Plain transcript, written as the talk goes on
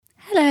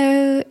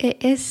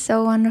It is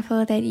so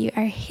wonderful that you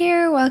are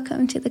here.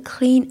 Welcome to the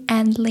Clean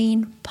and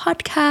Lean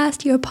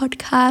podcast, your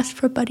podcast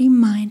for body,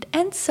 mind,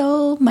 and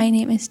soul. My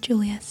name is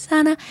Julia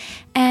Sana,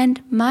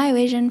 and my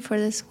vision for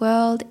this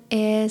world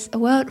is a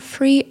world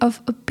free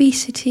of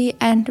obesity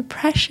and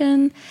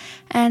depression.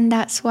 And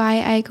that's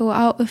why I go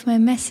out with my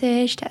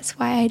message. That's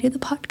why I do the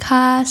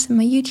podcast and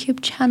my YouTube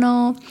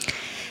channel.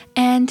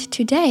 And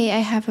today I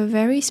have a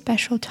very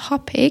special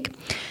topic.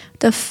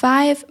 The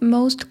 5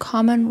 most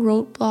common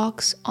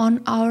roadblocks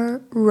on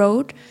our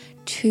road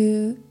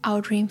to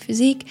our dream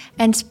physique.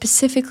 And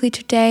specifically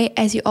today,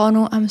 as you all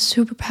know, I'm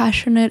super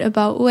passionate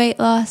about weight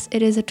loss.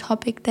 It is a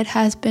topic that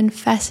has been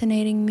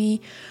fascinating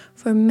me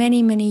for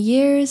many, many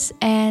years.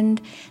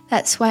 And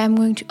that's why I'm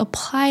going to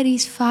apply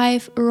these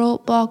 5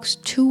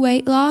 roadblocks to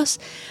weight loss.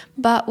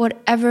 But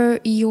whatever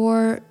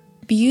your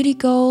beauty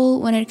goal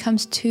when it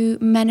comes to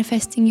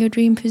manifesting your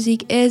dream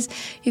physique is,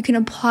 you can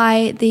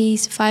apply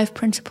these 5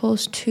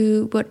 principles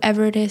to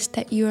whatever it is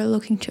that you are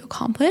looking to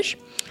accomplish.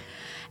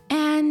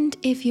 And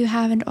if you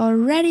haven't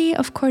already,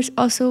 of course,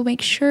 also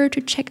make sure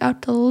to check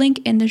out the link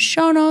in the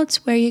show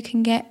notes where you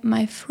can get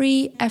my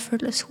free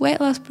effortless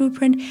weight loss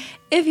blueprint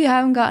if you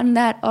haven't gotten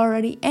that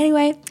already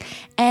anyway.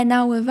 And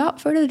now without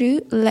further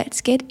ado,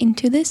 let's get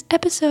into this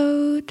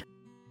episode.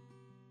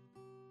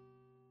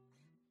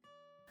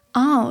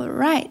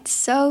 Alright,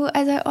 so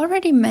as I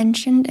already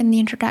mentioned in the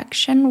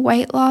introduction,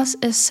 weight loss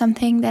is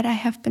something that I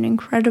have been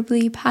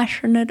incredibly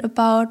passionate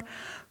about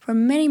for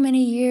many,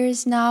 many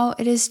years now.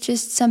 It is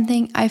just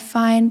something I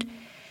find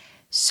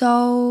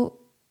just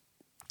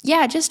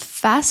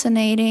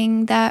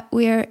fascinating that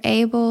we are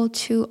able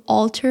to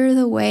alter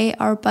the way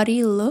our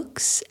body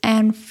looks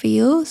and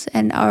feels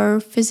and our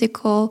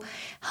physical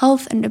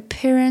health and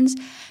appearance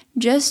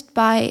just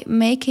by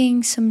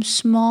making some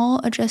small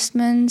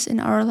adjustments in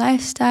our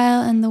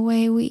lifestyle and the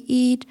way we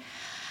eat.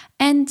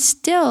 And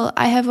still,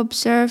 I have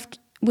observed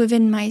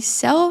within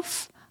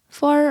myself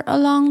for a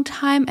long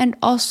time, and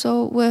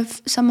also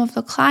with some of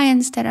the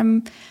clients that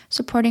I'm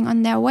supporting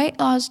on their weight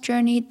loss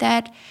journey,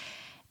 that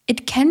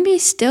it can be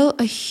still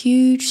a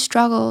huge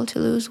struggle to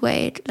lose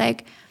weight.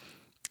 Like,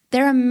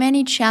 there are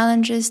many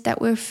challenges that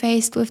we're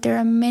faced with. There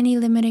are many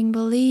limiting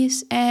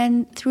beliefs.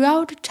 And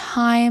throughout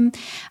time,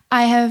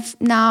 I have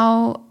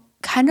now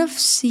kind of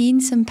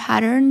seen some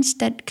patterns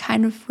that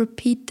kind of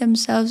repeat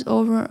themselves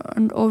over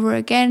and over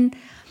again,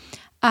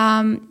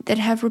 that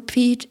have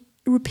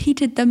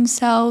repeated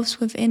themselves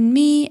within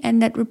me and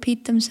that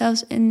repeat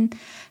themselves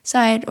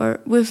inside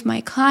or with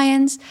my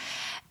clients.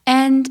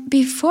 And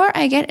before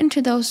I get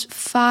into those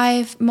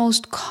 5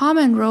 most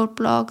common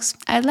roadblocks,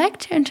 I'd like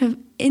to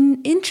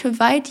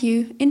invite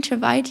you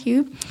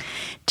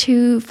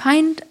to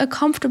find a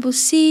comfortable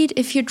seat.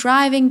 If you're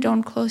driving,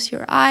 don't close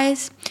your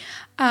eyes,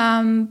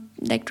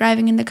 like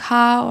driving in the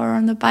car or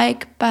on the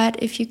bike.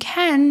 But if you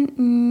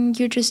can,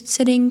 you're just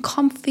sitting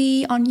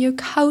comfy on your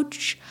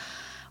couch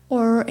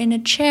or in a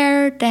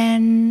chair,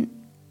 then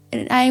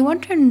I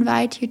want to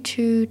invite you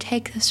to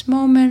take this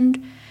moment.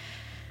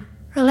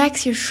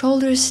 Relax your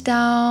shoulders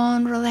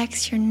down,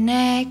 relax your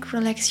neck,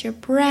 relax your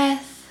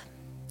breath,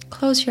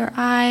 close your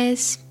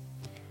eyes,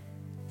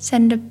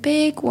 send a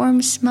big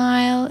warm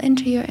smile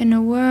into your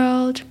inner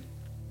world,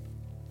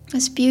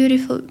 this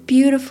beautiful,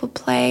 beautiful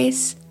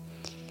place.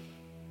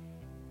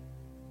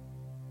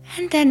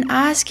 And then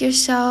ask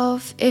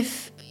yourself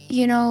if,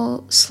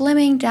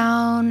 slimming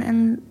down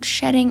and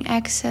shedding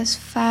excess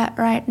fat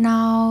right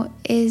now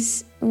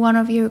is one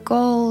of your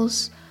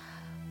goals.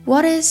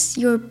 What is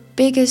your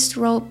biggest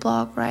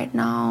roadblock right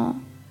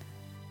now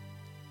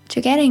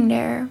to getting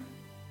there?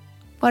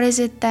 What is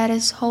it that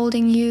is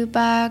holding you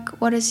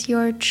back? What is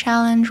your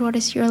challenge? What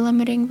is your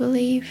limiting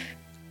belief?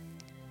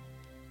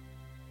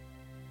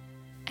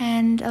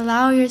 And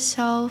allow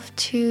yourself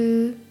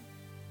to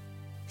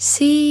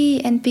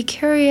see and be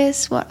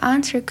curious what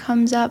answer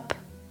comes up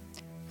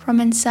from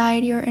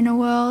inside your inner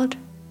world.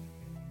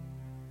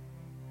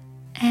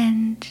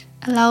 And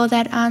allow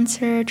that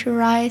answer to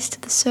rise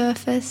to the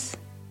surface.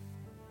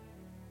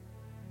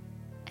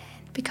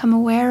 Become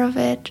aware of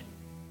it.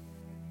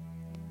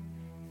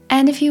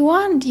 And if you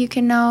want, you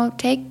can now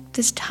take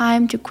this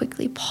time to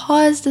quickly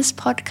pause this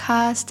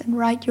podcast and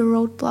write your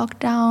roadblock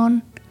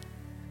down.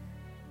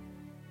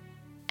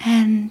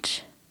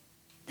 And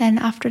then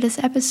after this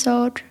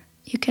episode,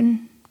 you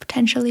can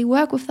potentially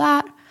work with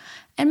that.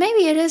 And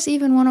maybe it is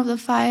even one of the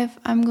 5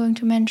 I'm going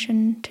to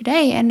mention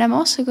today. And I'm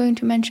also going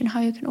to mention how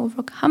you can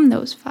overcome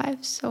those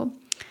 5. So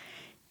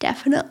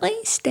definitely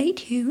stay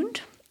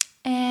tuned.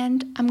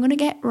 And I'm going to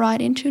get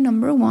right into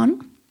number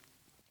 1.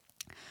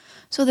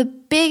 So the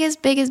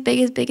biggest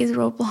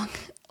roadblock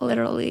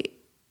literally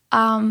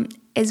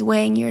is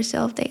weighing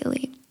yourself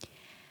daily.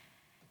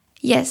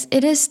 Yes,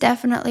 it is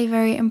definitely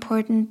very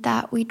important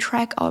that we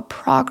track our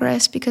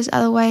progress, because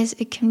otherwise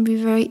it can be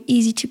very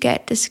easy to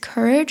get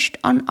discouraged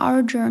on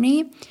our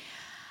journey.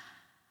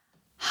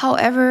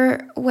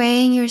 However,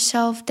 weighing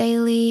yourself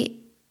daily,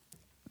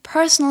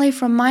 personally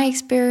from my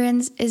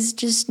experience, is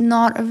just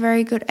not a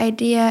very good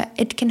idea.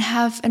 It can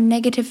have a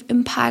negative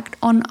impact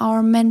on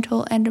our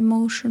mental and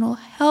emotional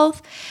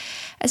health.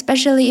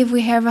 especially if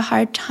we have a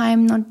hard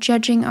time not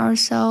judging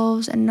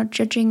ourselves and not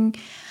judging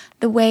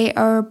the way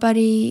our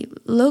body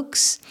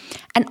looks,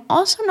 and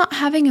also not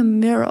having a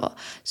mirror.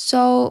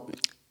 So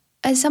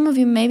as some of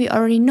you maybe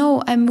already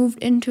know, I moved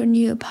into a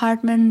new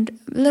apartment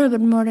a little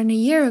bit more than a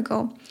year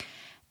ago,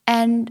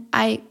 and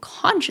I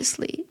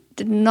consciously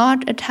did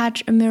not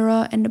attach a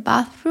mirror in the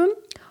bathroom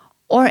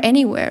or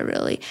anywhere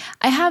really.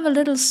 I have a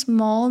little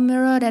small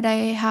mirror that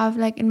I have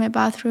like in my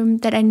bathroom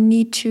that I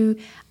need to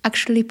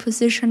actually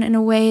position in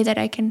a way that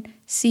I can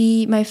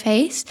see my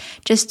face,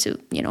 just to,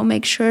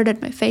 make sure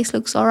that my face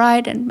looks all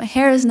right and my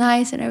hair is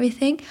nice and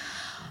everything.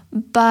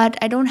 But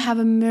I don't have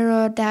a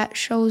mirror that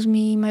shows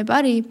me my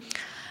body.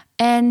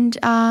 And,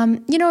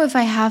 if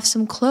I have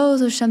some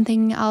clothes or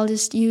something, I'll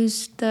just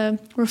use the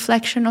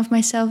reflection of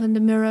myself in the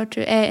mirror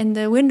in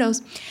the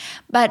windows.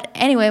 But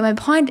anyway, my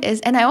point is,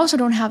 and I also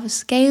don't have a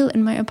scale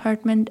in my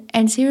apartment.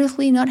 And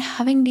seriously, not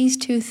having these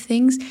two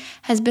things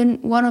has been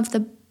one of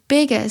the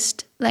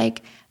biggest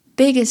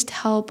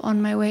help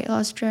on my weight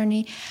loss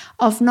journey,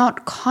 of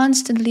not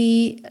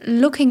constantly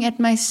looking at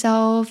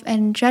myself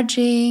and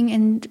judging.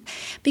 And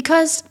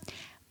because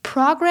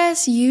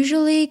progress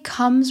usually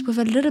comes with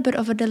a little bit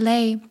of a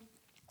delay.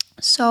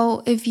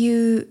 So if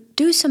you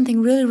do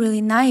something really, really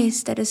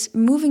nice that is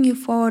moving you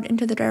forward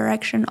into the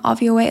direction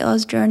of your weight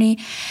loss journey,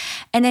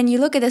 and then you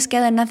look at the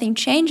scale and nothing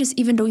changes,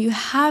 even though you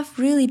have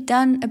really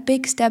done a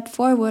big step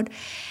forward,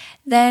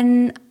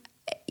 then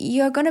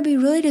you're going to be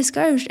really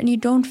discouraged and you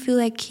don't feel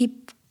like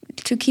keep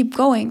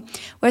going.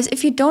 Whereas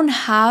if you don't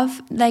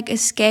have like a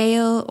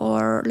scale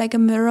or like a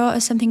mirror or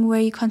something where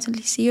you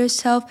constantly see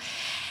yourself,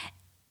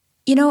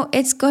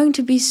 it's going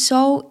to be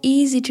so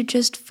easy to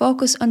just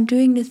focus on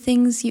doing the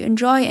things you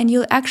enjoy, and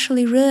you'll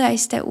actually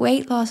realize that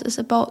weight loss is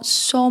about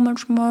so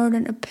much more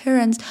than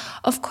appearance.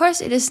 Of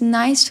course, it is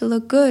nice to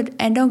look good,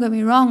 and don't get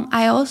me wrong,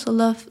 I also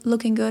love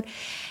looking good.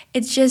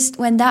 It's just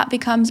when that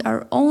becomes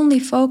our only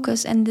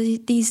focus, and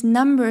these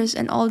numbers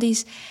and all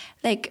these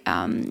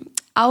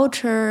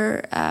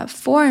outer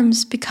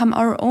forms become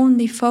our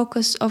only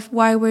focus of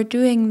why we're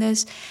doing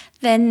this,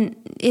 then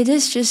it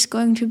is just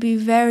going to be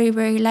very,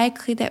 very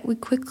likely that we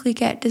quickly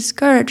get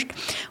discouraged.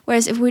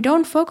 Whereas if we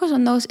don't focus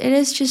on those, it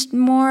is just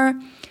more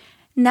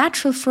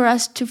natural for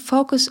us to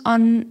focus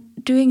on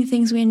doing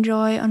things we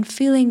enjoy, on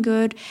feeling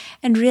good,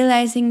 and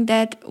realizing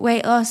that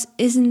weight loss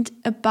isn't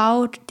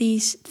about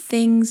these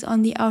things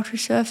on the outer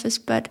surface,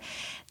 but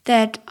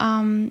that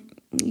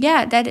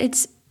that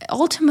it's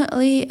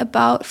ultimately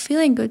about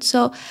feeling good.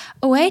 So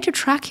a way to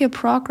track your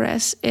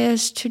progress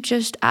is to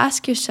just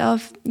ask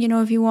yourself,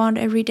 if you want,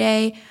 every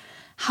day,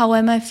 how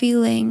am I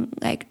feeling?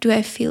 Like, do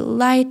I feel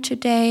light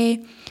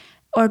today?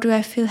 Or do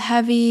I feel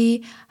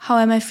heavy? How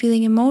am I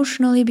feeling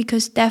emotionally?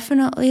 Because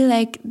definitely,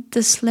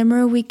 the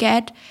slimmer we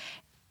get,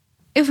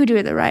 if we do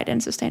it the right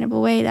and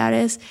sustainable way, that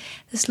is,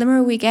 the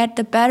slimmer we get,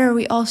 the better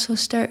we also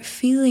start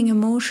feeling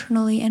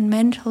emotionally and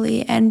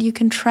mentally. And you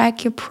can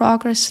track your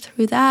progress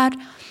through that.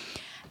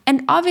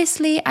 And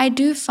obviously, I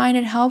do find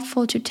it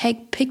helpful to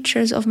take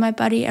pictures of my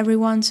body every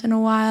once in a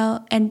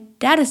while, and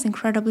that is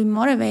incredibly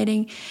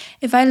motivating.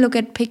 If I look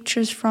at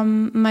pictures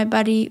from my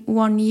body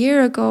 1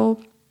 year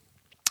ago,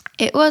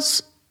 it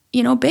was,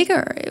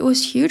 bigger, it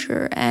was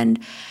huger,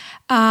 and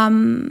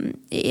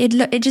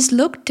it just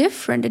looked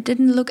different. It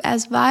didn't look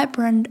as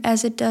vibrant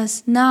as it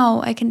does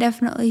now. I can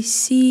definitely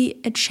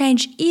see a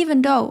change,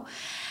 even though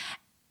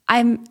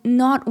I'm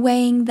not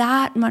weighing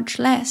that much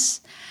less.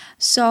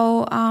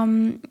 So,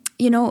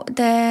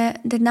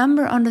 the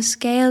number on the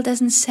scale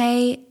doesn't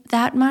say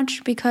that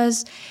much,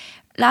 because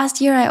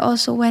last year I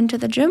also went to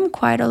the gym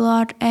quite a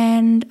lot,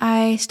 and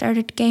I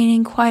started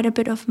gaining quite a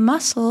bit of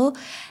muscle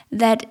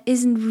that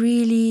isn't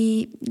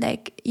really,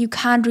 you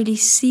can't really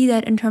see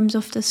that in terms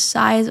of the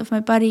size of my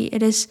body.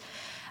 It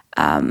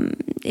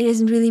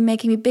isn't really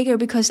making me bigger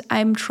because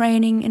I'm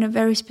training in a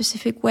very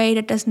specific way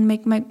that doesn't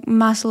make my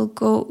muscle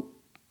grow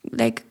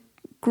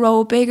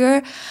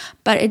bigger,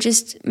 but it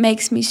just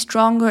makes me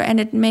stronger and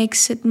it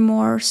makes it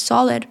more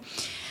solid.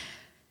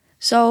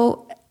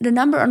 So the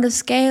number on the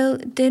scale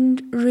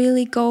didn't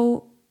really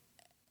go,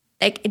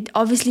 it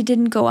obviously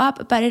didn't go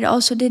up, but it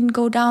also didn't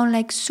go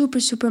down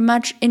super, super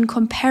much in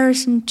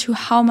comparison to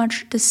how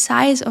much the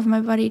size of my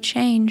body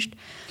changed.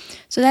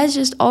 So that's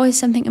just always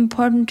something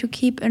important to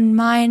keep in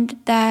mind,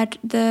 that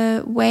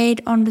the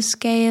weight on the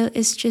scale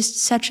is just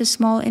such a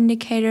small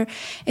indicator.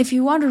 If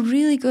you want a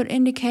really good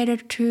indicator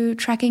to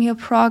tracking your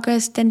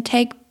progress, then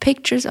take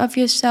pictures of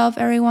yourself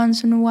every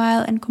once in a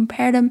while and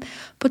compare them,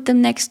 put them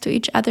next to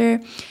each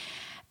other.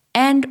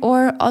 And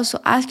or also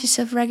ask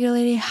yourself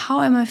regularly,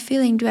 how am I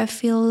feeling? Do I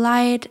feel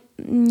light?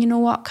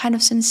 What kind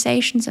of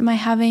sensations am I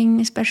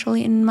having,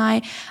 especially in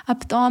my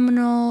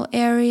abdominal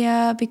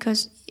area?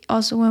 Because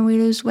also when we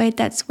lose weight,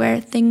 that's where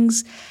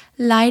things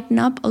lighten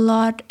up a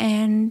lot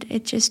and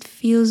it just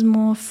feels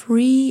more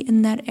free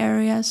in that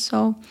area.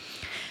 So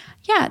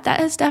yeah,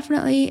 that is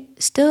definitely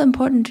still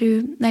important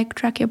to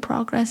track your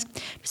progress.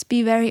 Just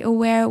be very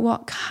aware,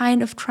 what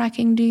kind of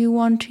tracking do you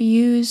want to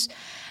use,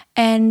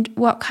 and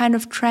what kind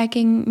of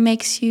tracking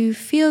makes you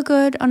feel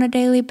good on a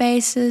daily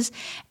basis.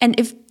 And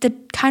if the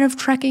kind of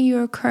tracking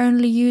you're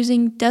currently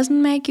using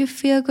doesn't make you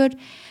feel good,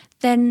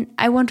 then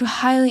I want to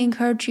highly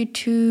encourage you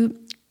to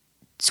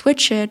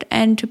switch it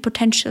and to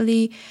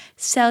potentially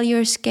sell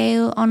your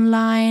scale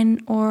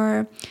online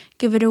or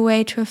give it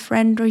away to a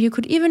friend. Or you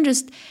could even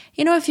just,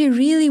 if you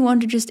really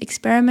want to just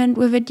experiment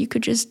with it, you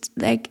could just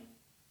like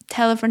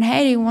tell a friend,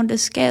 hey, do you want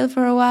this scale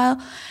for a while?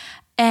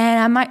 And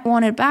I might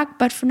want it back,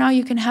 but for now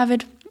you can have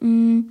it.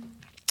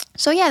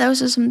 So yeah,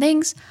 those are some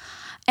things.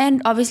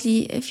 And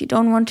obviously, if you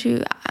don't want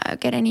to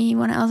get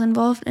anyone else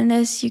involved in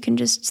this, you can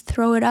just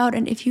throw it out.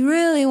 And if you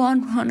really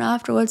want one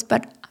afterwards,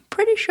 but I'm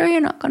pretty sure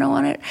you're not going to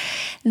want it,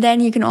 then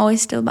you can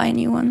always still buy a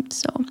new one.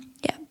 So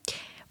yeah,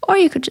 or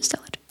you could just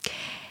sell it.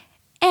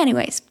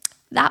 Anyways,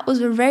 that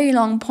was a very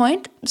long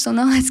point. So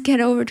now let's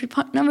get over to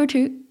point number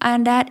 2.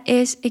 And that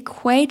is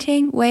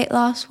equating weight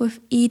loss with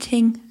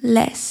eating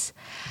less.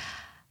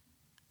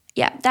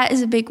 Yeah, that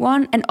is a big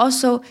one. And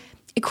also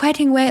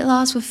equating weight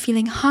loss with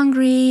feeling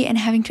hungry and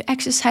having to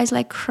exercise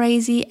like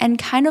crazy, and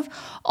kind of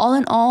all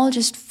in all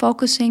just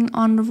focusing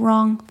on the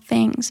wrong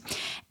things.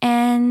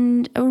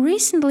 And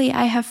recently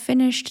I have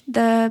finished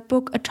the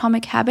book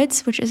Atomic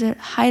Habits, which is a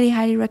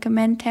highly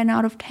recommend, 10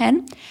 out of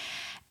 10.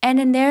 And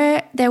in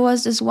there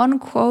was this one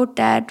quote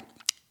that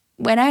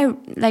when I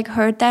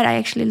heard that, I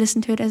actually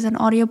listened to it as an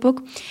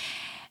audiobook.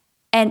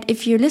 And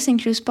if you're listening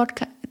to this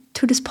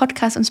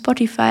podcast on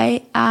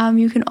Spotify,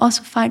 you can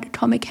also find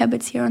Atomic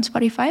Habits here on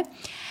Spotify.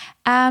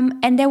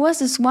 And there was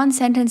this one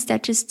sentence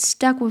that just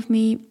stuck with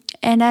me,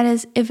 and that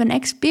is, if an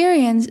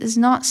experience is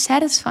not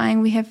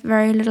satisfying, we have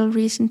very little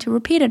reason to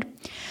repeat it.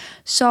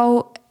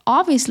 So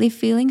obviously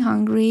feeling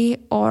hungry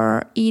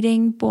or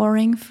eating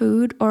boring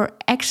food or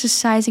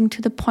exercising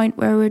to the point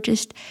where we're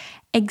just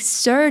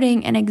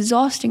exerting and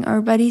exhausting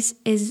our bodies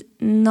is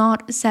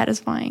not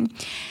satisfying.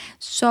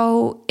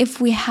 So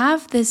if we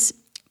have this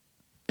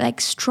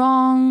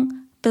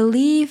strong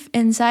belief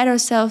inside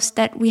ourselves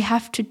that we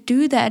have to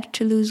do that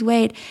to lose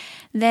weight,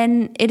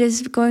 then it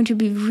is going to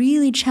be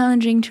really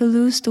challenging to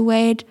lose the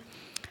weight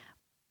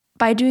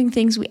by doing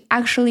things we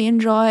actually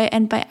enjoy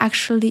and by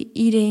actually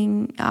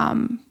eating,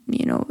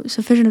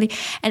 sufficiently.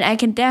 And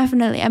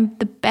I'm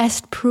the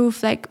best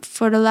proof,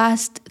 for the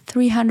last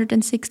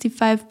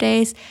 365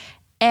 days,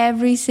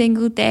 every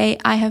single day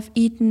I have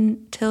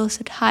eaten till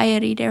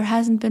satiety. There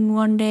hasn't been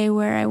one day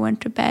where I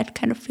went to bed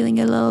kind of feeling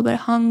a little bit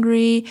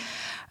hungry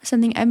or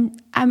something.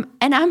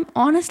 I'm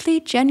honestly,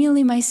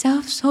 genuinely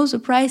myself so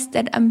surprised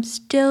that I'm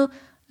still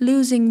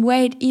losing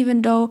weight,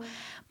 even though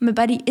my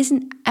body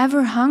isn't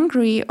ever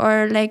hungry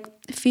or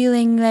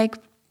feeling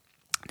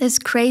this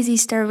crazy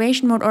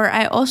starvation mode, or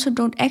I also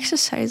don't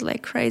exercise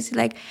like crazy.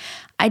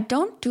 I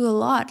don't do a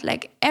lot.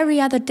 Every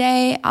other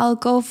day I'll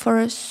go for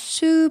a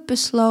super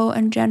slow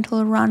and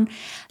gentle run.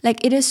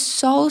 It is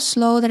so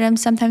slow that I'm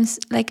sometimes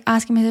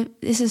asking myself,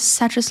 this is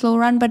such a slow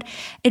run, but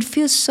it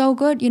feels so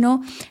good,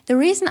 The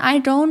reason I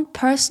don't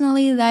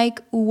personally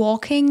like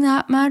walking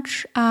that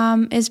much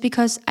is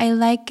because I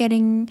like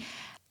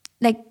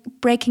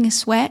breaking a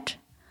sweat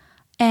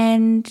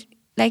and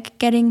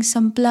getting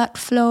some blood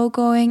flow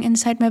going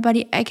inside my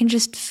body. I can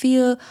just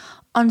feel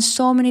on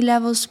so many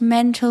levels,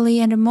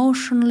 mentally and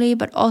emotionally,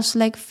 but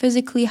also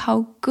physically,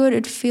 how good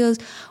it feels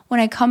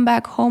when I come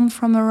back home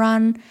from a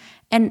run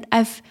and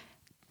I've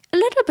a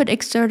little bit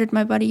exerted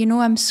my body.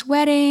 I'm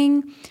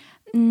sweating,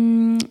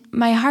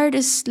 my heart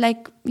is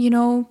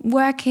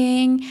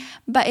working,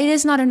 but it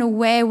is not in a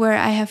way where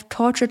I have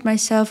tortured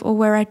myself or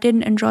where I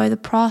didn't enjoy the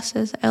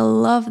process. I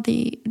love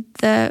the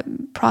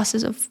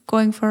process of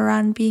going for a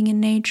run, being in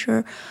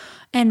nature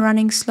and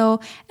running slow.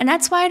 And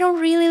that's why I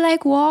don't really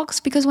like walks,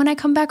 because when I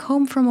come back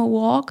home from a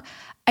walk,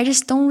 I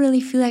just don't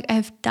really feel like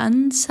I've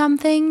done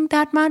something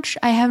that much.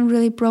 I haven't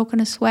really broken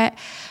a sweat.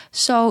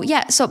 So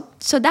yeah, so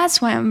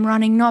that's why I'm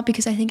running, not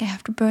because I think I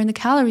have to burn the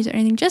calories or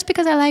anything, just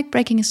because I like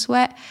breaking a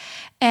sweat.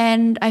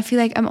 And I feel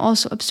like I'm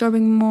also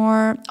absorbing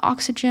more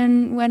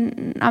oxygen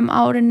when I'm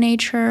out in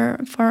nature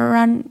for a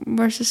run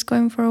versus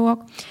going for a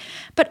walk.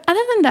 But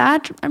other than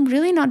that, I'm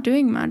really not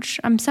doing much.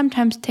 I'm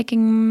sometimes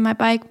taking my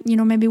bike,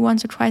 maybe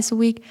once or twice a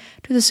week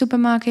to the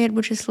supermarket,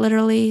 which is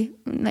literally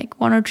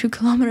 1 or 2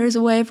 kilometers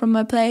away from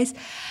my place.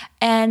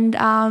 And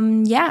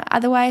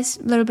otherwise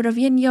a little bit of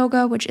yin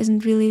yoga, which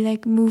isn't really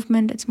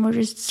movement. It's more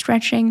just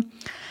stretching.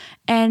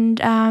 And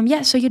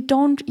so you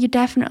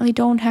definitely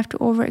don't have to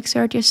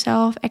overexert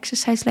yourself,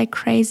 exercise like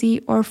crazy,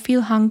 or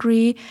feel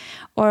hungry,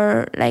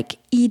 or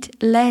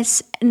eat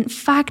less. In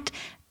fact,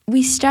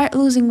 we start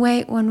losing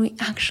weight when we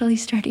actually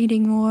start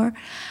eating more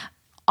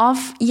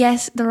of,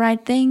 yes, the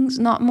right things,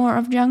 not more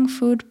of junk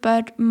food,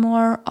 but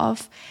more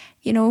of,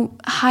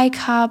 high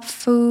carb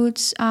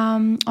foods,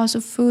 also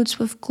foods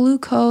with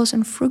glucose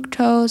and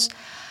fructose,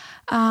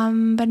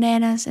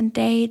 bananas and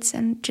dates,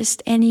 and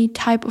just any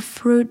type of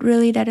fruit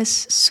really that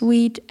is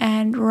sweet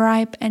and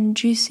ripe and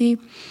juicy.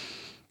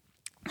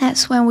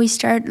 that's when we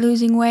start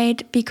losing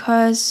weight,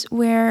 because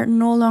we're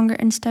no longer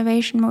in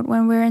starvation mode.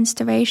 When we're in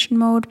starvation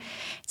mode,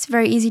 it's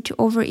very easy to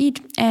overeat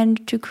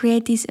and to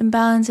create these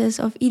imbalances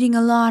of eating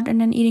a lot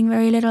and then eating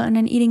very little and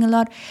then eating a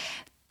lot.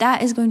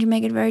 That is going to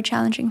make it very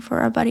challenging for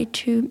our body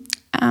to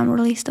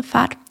release the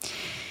fat.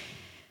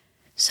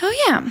 So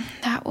yeah,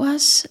 that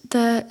was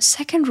the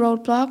second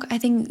roadblock. I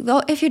think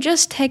though, if you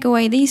just take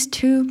away these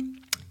two,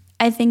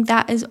 I think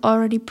that is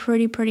already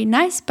pretty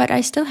nice, but I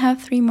still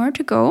have 3 more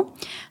to go.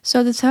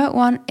 So the third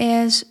one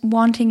is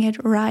wanting it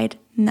right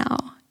now.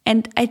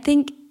 And I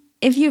think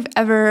if you've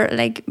ever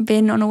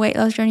been on a weight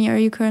loss journey, or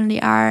you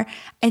currently are,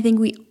 I think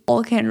we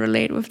all can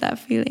relate with that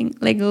feeling,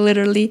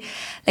 literally,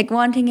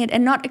 wanting it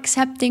and not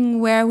accepting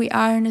where we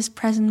are in this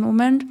present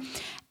moment.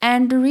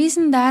 And the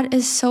reason that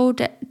is so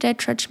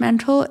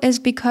detrimental is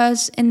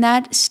because in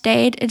that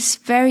state, it's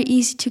very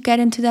easy to get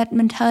into that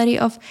mentality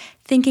of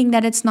thinking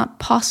that it's not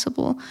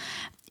possible.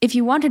 If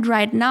you want it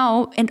right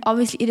now, and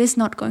obviously it is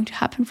not going to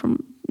happen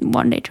from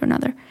one day to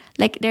another.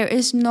 There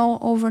is no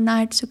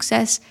overnight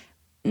success,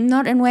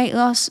 not in weight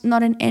loss,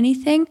 not in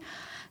anything.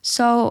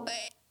 So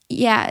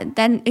yeah,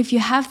 then if you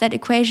have that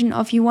equation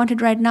of you want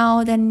it right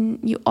now, then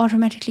you're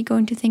automatically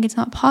going to think it's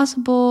not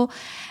possible.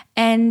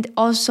 And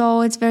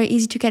also it's very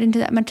easy to get into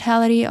that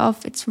mentality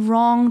of it's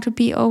wrong to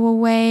be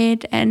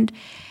overweight, and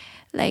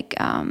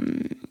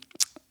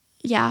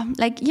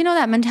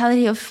that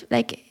mentality of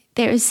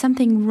there is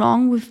something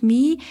wrong with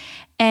me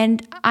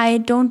and I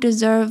don't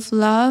deserve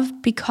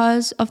love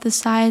because of the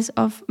size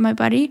of my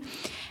body.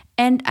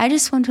 And I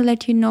just want to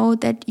let you know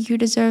that you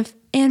deserve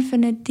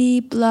infinite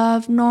deep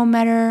love, no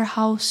matter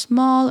how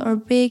small or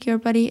big your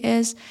body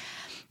is.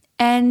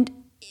 And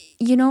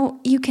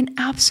you can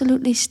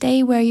absolutely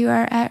stay where you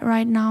are at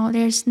right now.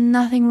 There's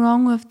nothing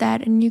wrong with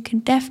that, and you can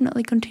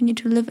definitely continue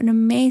to live an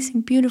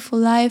amazing, beautiful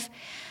life,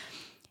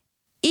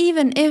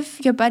 even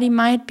if your body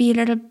might be a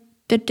little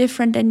bit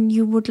different than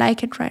you would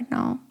like it right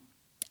now.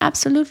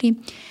 Absolutely.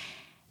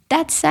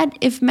 That said,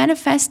 if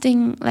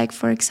manifesting,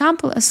 for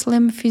example, a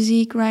slim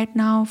physique right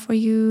now for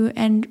you,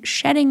 and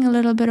shedding a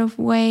little bit of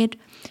weight,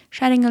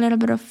 shedding a little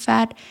bit of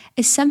fat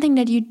is something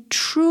that you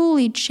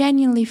truly,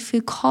 genuinely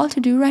feel called to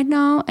do right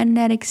now, and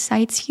that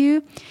excites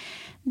you,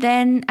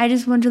 then I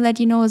just want to let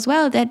you know as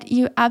well that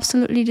you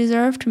absolutely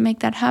deserve to make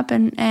that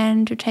happen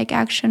and to take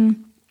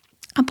action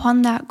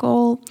upon that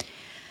goal.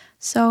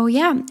 So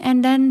yeah,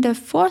 and then the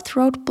fourth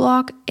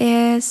roadblock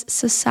is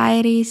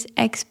society's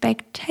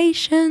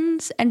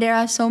expectations. And there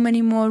are so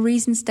many more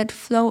reasons that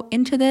flow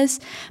into this.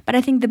 But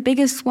I think the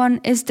biggest one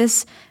is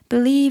this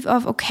belief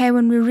of, okay,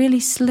 when we're really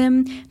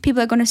slim,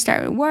 people are going to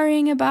start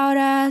worrying about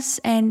us,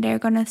 and they're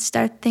going to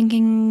start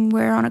thinking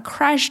we're on a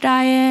crash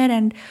diet,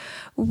 and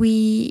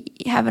we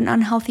have an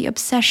unhealthy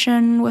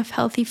obsession with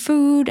healthy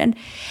food, and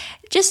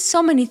just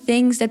so many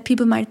things that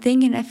people might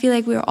think. And I feel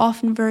like we're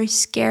often very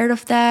scared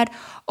of that.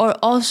 Or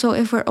also,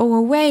 if we're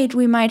overweight,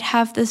 we might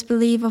have this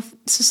belief of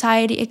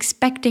society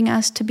expecting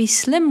us to be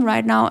slim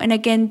right now. And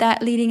again,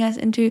 that leading us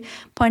into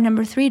point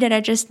number 3 that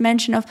I just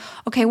mentioned of,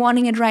 okay,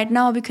 wanting it right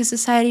now because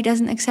society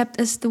doesn't accept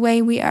us the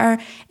way we are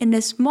in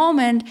this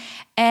moment.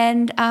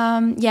 And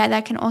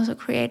that can also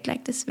create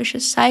this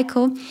vicious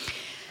cycle.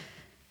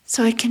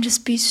 So it can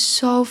just be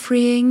so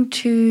freeing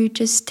to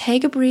just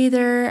take a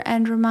breather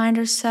and remind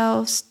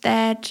ourselves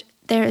that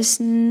there is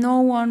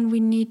no one we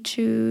need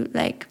to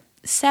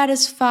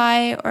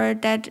satisfy, or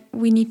that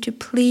we need to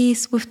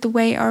please with the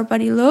way our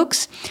body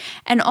looks.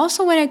 And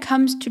also when it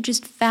comes to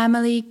just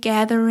family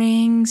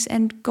gatherings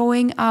and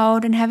going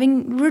out and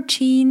having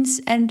routines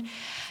and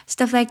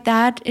stuff like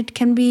that, it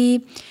can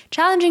be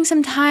challenging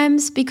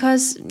sometimes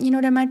because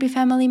there might be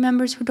family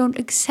members who don't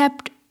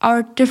accept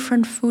our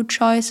different food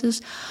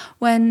choices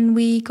when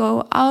we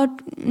go out,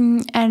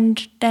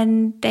 and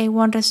then they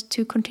want us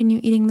to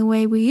continue eating the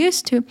way we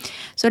used to.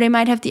 So they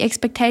might have the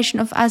expectation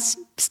of us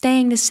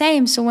staying the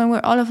same. So when we're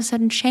all of a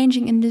sudden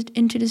changing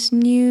into this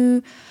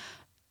new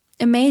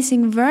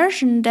amazing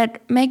version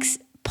that makes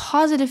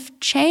positive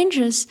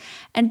changes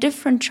and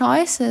different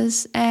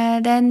choices,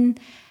 then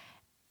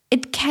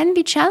it can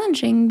be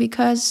challenging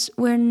because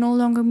we're no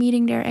longer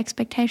meeting their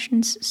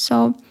expectations.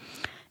 So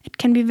it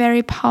can be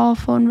very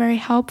powerful and very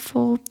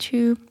helpful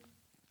to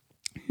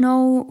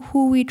know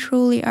who we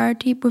truly are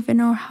deep within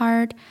our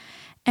heart,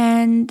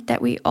 and that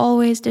we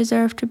always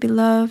deserve to be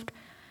loved,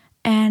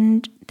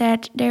 and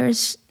that there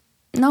is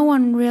no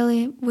one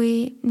really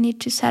we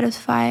need to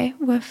satisfy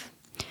with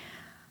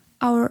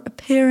our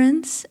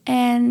appearance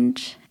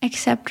and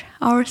accept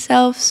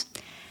ourselves,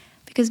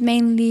 because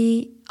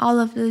mainly all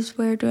of this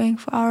we're doing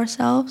for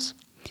ourselves.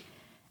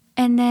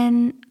 And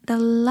then the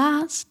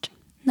last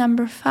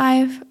number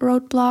 5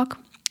 roadblock,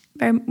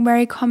 very,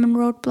 very common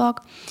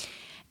roadblock,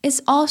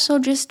 is also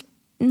just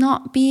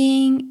not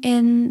being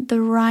in the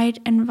right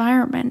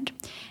environment.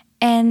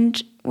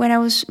 And when I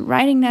was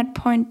writing that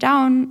point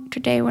down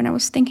today, when I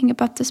was thinking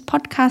about this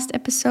podcast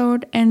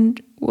episode and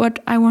what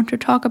I want to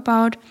talk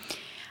about,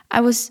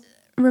 I was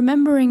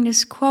remembering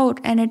this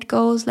quote, and it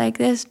goes like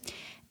this: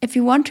 if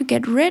you want to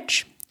get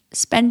rich,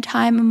 spend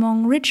time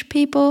among rich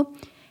people.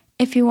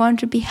 if you want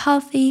to be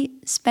healthy,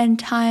 spend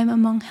time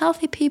among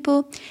healthy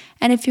people.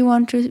 And if you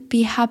want to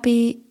be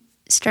happy,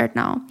 start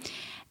now.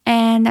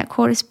 And that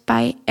quote is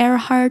by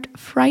Erhard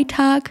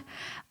Freitag.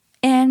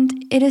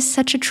 And it is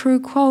such a true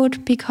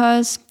quote,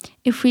 because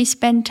if we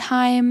spend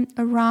time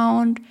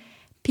around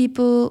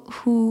people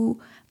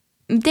who,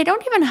 they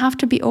don't even have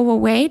to be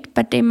overweight,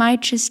 but they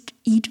might just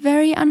eat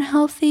very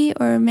unhealthy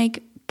or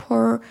make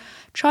poor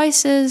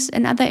choices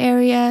in other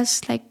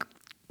areas, like,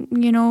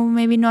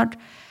 maybe not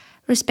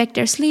respect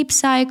their sleep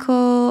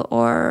cycle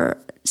or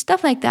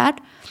stuff like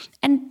that.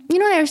 And,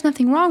 there's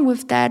nothing wrong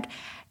with that.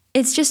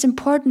 It's just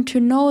important to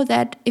know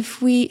that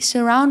if we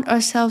surround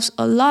ourselves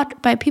a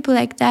lot by people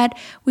like that,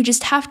 we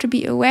just have to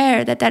be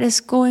aware that that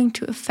is going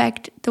to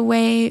affect the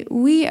way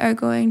we are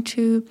going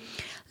to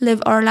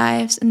live our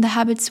lives and the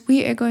habits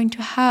we are going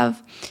to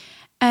have.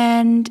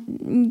 And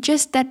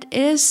just that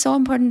it is so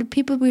important. The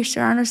people we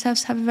surround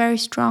ourselves have a very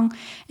strong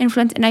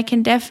influence, and I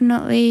can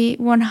definitely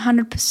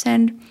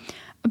 100%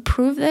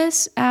 approve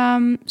this.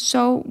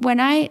 So when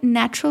I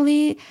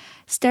naturally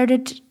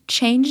started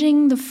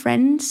changing the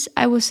friends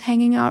I was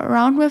hanging out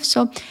around with,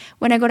 so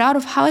when I got out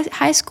of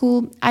high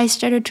school, I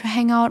started to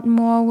hang out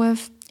more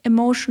with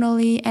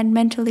emotionally and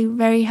mentally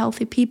very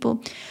healthy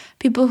people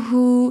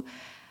who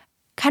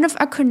kind of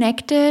are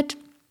connected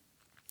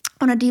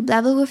on a deep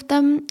level with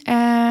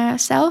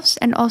themselves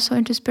and also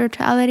into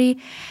spirituality.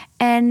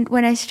 And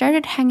when I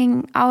started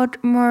hanging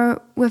out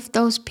more with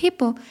those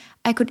people,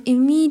 I could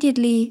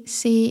immediately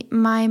see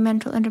my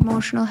mental and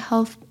emotional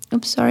health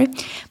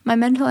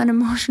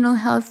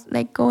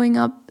like going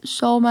up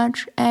so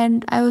much,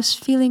 and I was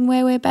feeling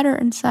way, way better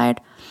inside.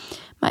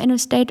 My inner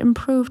state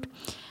improved.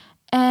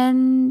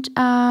 And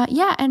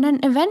and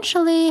then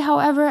eventually,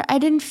 however, I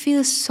didn't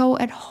feel so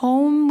at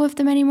home with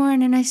them anymore.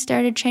 And then I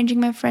started changing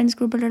my friends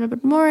group a little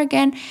bit more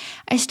again.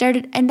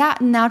 And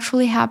that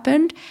naturally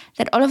happened,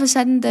 that all of a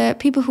sudden the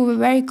people who were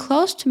very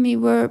close to me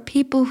were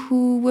people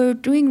who were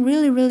doing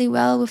really, really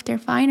well with their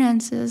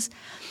finances.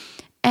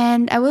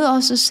 And I will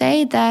also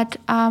say that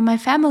my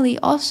family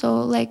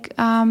also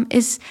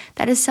is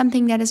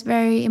something that is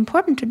very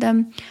important to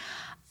them.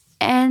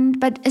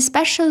 But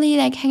especially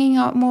like hanging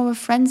out more with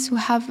friends who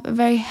have a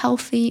very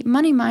healthy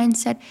money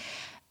mindset,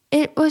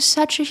 it was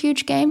such a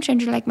huge game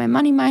changer. Like my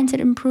money mindset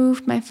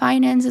improved, my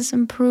finances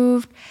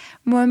improved,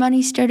 more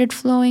money started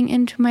flowing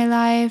into my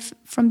life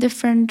from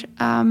different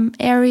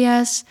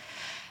areas,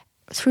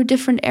 through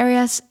different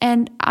areas,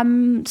 and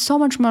I'm so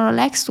much more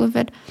relaxed with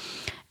it.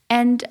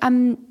 And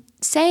I'm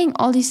saying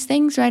all these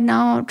things right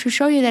now to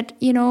show you that,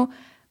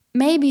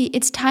 maybe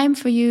it's time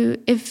for you,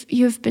 if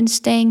you've been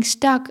staying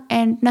stuck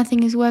and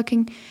nothing is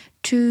working,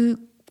 to,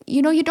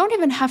 you don't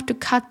even have to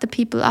cut the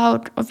people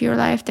out of your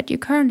life that you're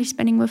currently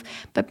spending with,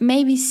 but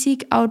maybe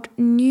seek out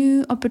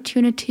new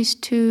opportunities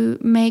to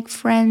make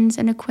friends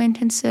and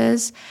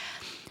acquaintances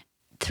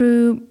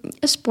through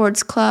a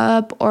sports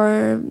club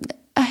or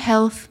a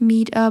health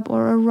meetup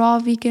or a raw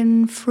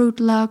vegan fruit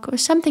lug or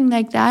something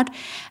like that,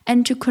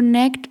 and to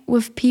connect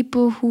with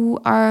people who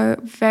are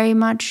very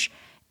much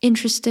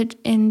interested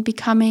in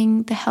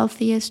becoming the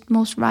healthiest,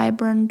 most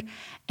vibrant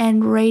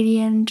and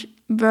radiant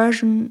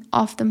version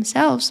of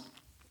themselves.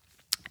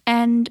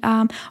 And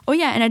and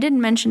I didn't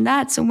mention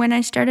that. So when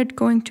I started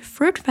going to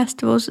fruit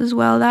festivals as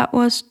well, that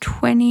was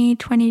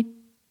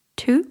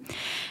 2022.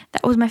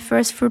 That was my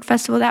first fruit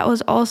festival. That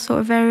was also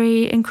a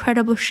very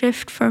incredible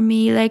shift for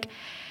me. Like,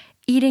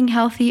 eating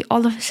healthy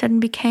all of a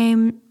sudden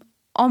became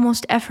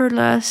almost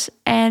effortless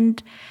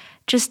and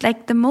just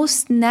like the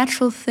most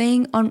natural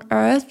thing on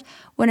earth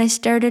when I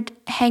started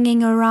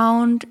hanging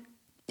around.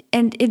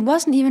 And it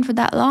wasn't even for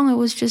that long. It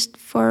was just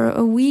for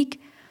a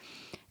week.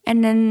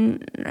 And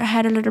then I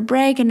had a little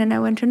break, and then I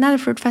went to another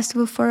fruit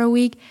festival for a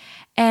week.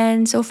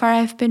 And so far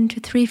I've been to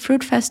 3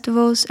 fruit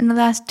festivals in the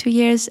last 2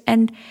 years.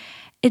 And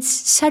it's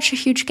such a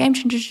huge game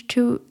changer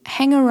to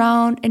hang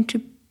around and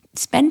to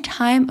spend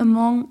time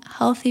among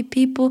healthy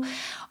people,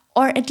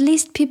 or at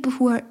least people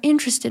who are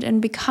interested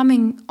in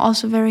becoming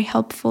also very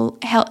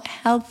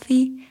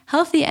healthy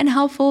and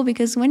helpful,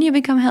 because when you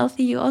become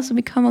healthy, you also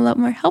become a lot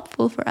more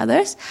helpful for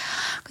others,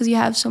 because you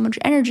have so much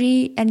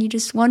energy and you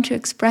just want to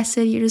express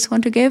it, you just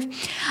want to give.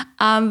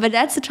 But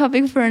that's a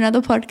topic for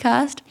another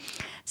podcast.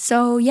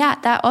 So yeah,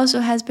 that also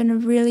has been a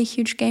really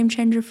huge game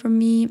changer for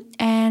me.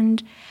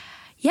 And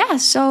yeah,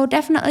 so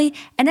definitely.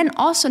 And then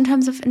also in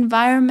terms of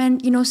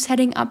environment,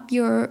 setting up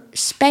your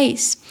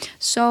space.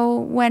 So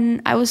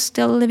when I was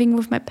still living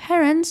with my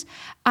parents,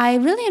 I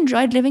really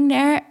enjoyed living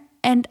there.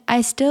 And I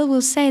still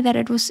will say that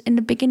it was in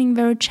the beginning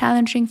very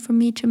challenging for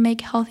me to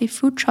make healthy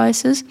food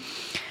choices,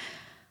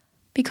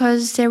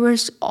 because there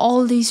was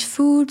all these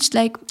foods,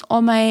 like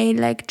all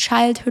my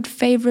childhood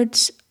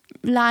favorites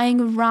lying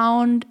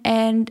around,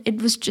 and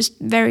it was just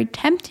very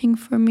tempting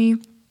for me.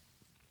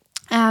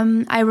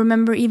 I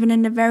remember even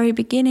in the very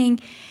beginning,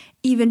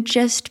 even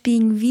just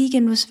being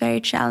vegan was very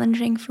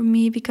challenging for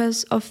me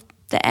because of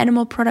the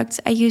animal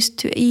products I used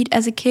to eat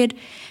as a kid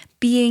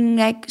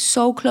being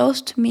so close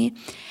to me.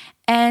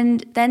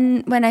 And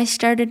then when I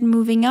started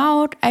moving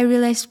out, I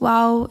realized,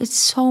 wow, it's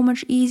so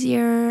much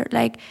easier.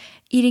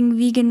 eating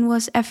vegan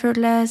was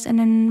effortless, and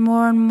then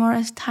more and more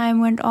as time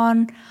went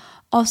on,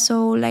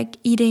 also like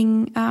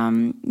eating,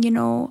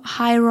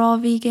 high raw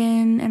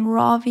vegan and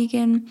raw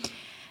vegan.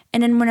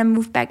 And then when I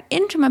moved back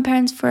into my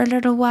parents for a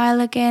little while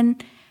again,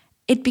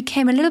 it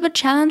became a little bit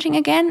challenging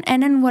again.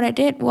 And then what I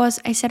did was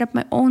I set up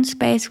my own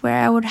space where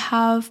I would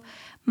have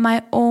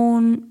my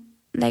own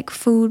like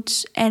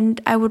foods, and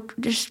I would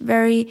just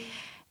very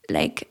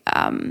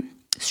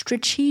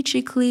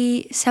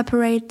strategically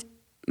separate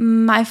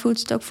my food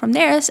stock from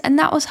theirs, and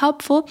that was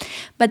helpful.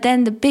 But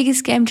then the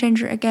biggest game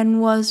changer again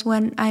was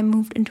when I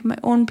moved into my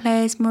own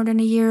place more than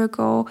a year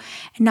ago,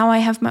 and now I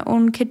have my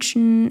own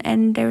kitchen,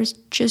 and there's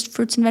just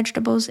fruits and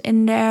vegetables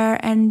in there,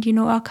 and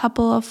a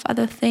couple of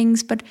other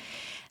things, but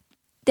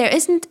there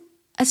isn't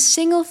a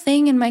single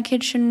thing in my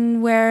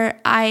kitchen where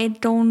I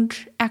don't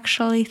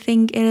actually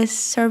think it is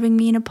serving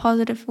me in a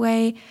positive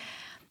way,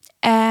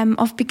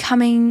 of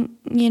becoming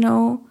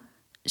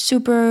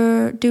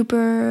super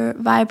duper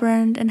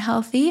vibrant and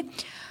healthy.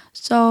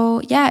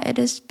 So yeah, it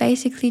is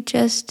basically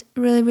just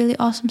really, really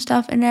awesome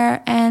stuff in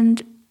there,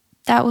 and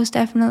that was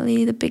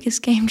definitely the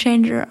biggest game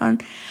changer on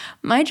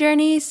my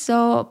journey.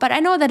 So, but I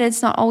know that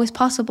it's not always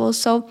possible,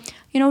 so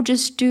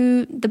just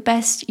do the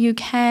best you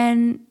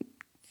can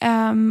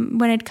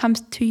when it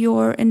comes to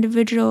your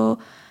individual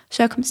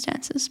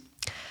circumstances.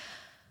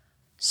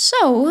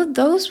 So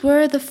those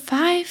were the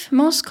 5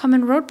 most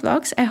common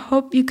roadblocks. I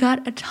hope you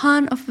got a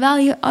ton of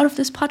value out of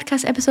this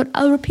podcast episode.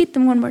 I'll repeat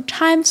them one more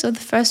time. So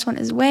the first one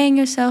is weighing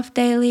yourself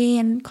daily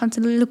and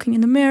constantly looking in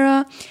the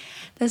mirror.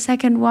 The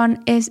second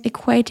one is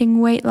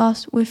equating weight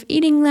loss with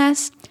eating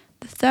less.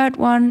 The third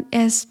one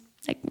is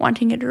like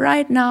wanting it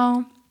right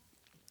now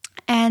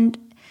and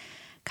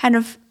kind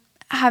of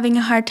having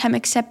a hard time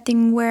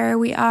accepting where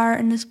we are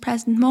in this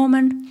present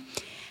moment.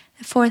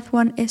 The fourth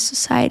one is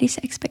society's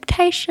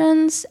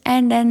expectations.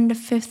 And then the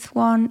fifth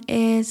one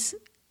is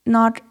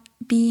not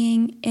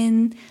being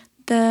in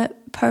the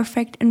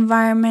perfect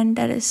environment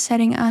that is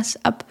setting us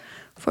up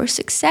for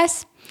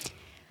success.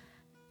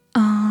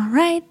 All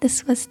right,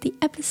 this was the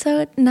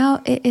episode.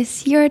 Now it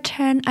is your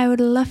turn. I would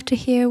love to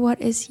hear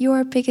what is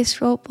your biggest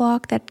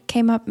roadblock that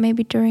came up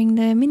maybe during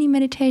the mini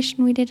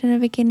meditation we did in the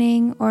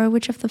beginning, or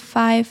which of the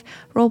 5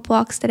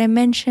 roadblocks that I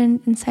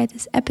mentioned inside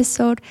this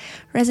episode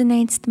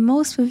resonates the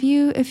most with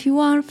you. If you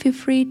want, feel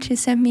free to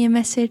send me a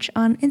message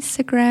on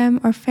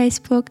Instagram or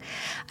Facebook.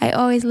 I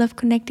always love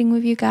connecting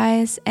with you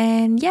guys,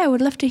 and yeah, I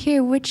would love to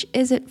hear which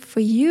is it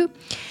for you.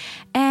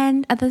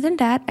 And other than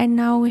that, I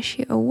now wish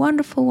you a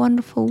wonderful,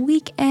 wonderful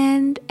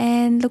weekend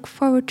and look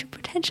forward to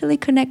potentially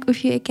connect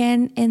with you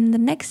again in the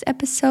next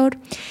episode.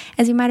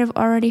 As you might have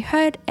already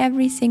heard,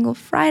 every single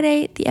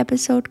Friday, the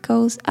episode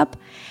goes up.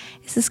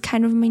 This is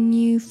kind of my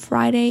new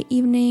Friday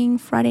evening,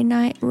 Friday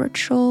night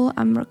ritual.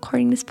 I'm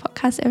recording this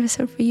podcast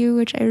episode for you,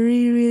 which I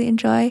really, really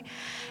enjoy.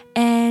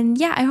 And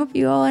yeah, I hope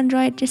you all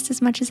enjoy it just as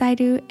much as I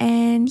do.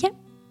 And yeah,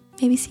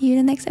 maybe see you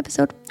in the next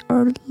episode,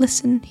 or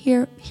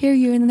hear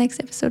you in the next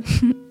episode.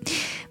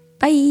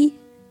 Bye.